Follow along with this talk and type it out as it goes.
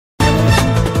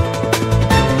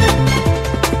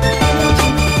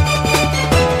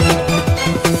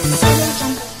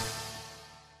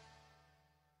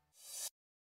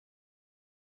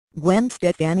Gwen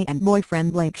Stefani and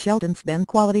boyfriend Blake Shelton spend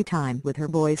quality time with her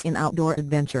boys in outdoor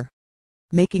adventure,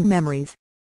 making memories.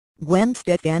 Gwen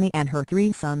Stefani and her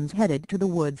 3 sons headed to the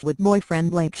woods with boyfriend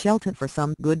Blake Shelton for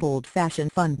some good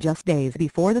old-fashioned fun just days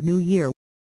before the new year.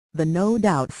 The No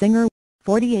Doubt singer,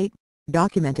 48,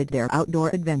 documented their outdoor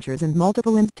adventures in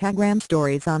multiple Instagram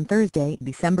stories on Thursday,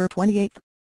 December 28.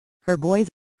 Her boys,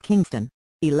 Kingston,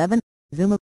 11,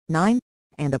 Zuma, 9,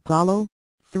 and Apollo,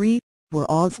 3, were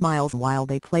all smiles while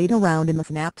they played around in the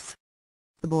snaps.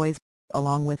 The boys,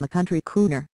 along with the country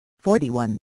crooner,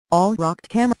 41, all rocked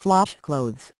camouflage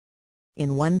clothes.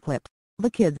 In one clip, the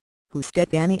kids, who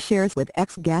Stefani shares with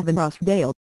ex-Gavin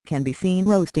Rossdale, can be seen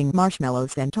roasting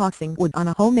marshmallows and tossing wood on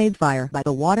a homemade fire by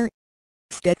the water.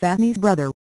 Stefani's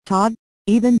brother, Todd,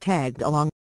 even tagged along.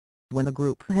 When the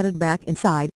group headed back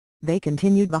inside, they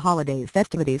continued the holiday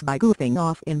festivities by goofing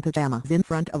off in pajamas in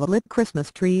front of a lit Christmas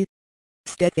tree.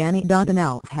 Stefani donned an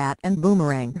elf hat and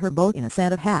boomeranged her bow in a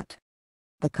Santa hat.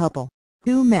 The couple,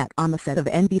 who met on the set of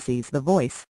NBC's The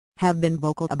Voice, have been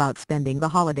vocal about spending the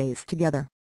holidays together.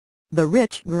 The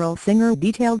rich girl singer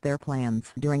detailed their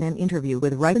plans during an interview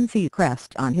with Ryan Seacrest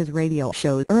on his radio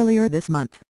show earlier this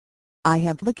month. "I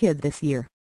have the kids this year.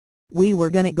 We were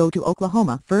gonna go to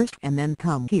Oklahoma first and then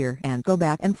come here and go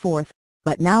back and forth,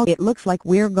 but now it looks like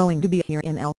we're going to be here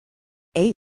in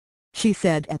L.A.," she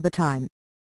said at the time.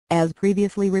 As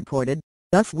previously reported,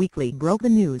 Us Weekly broke the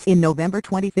news in November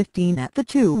 2015 that the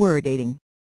two were dating.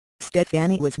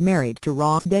 Stefani was married to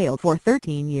Rossdale for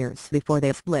 13 years before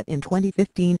they split in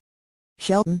 2015.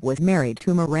 Shelton was married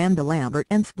to Miranda Lambert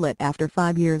and split after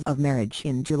 5 years of marriage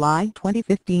in July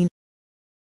 2015.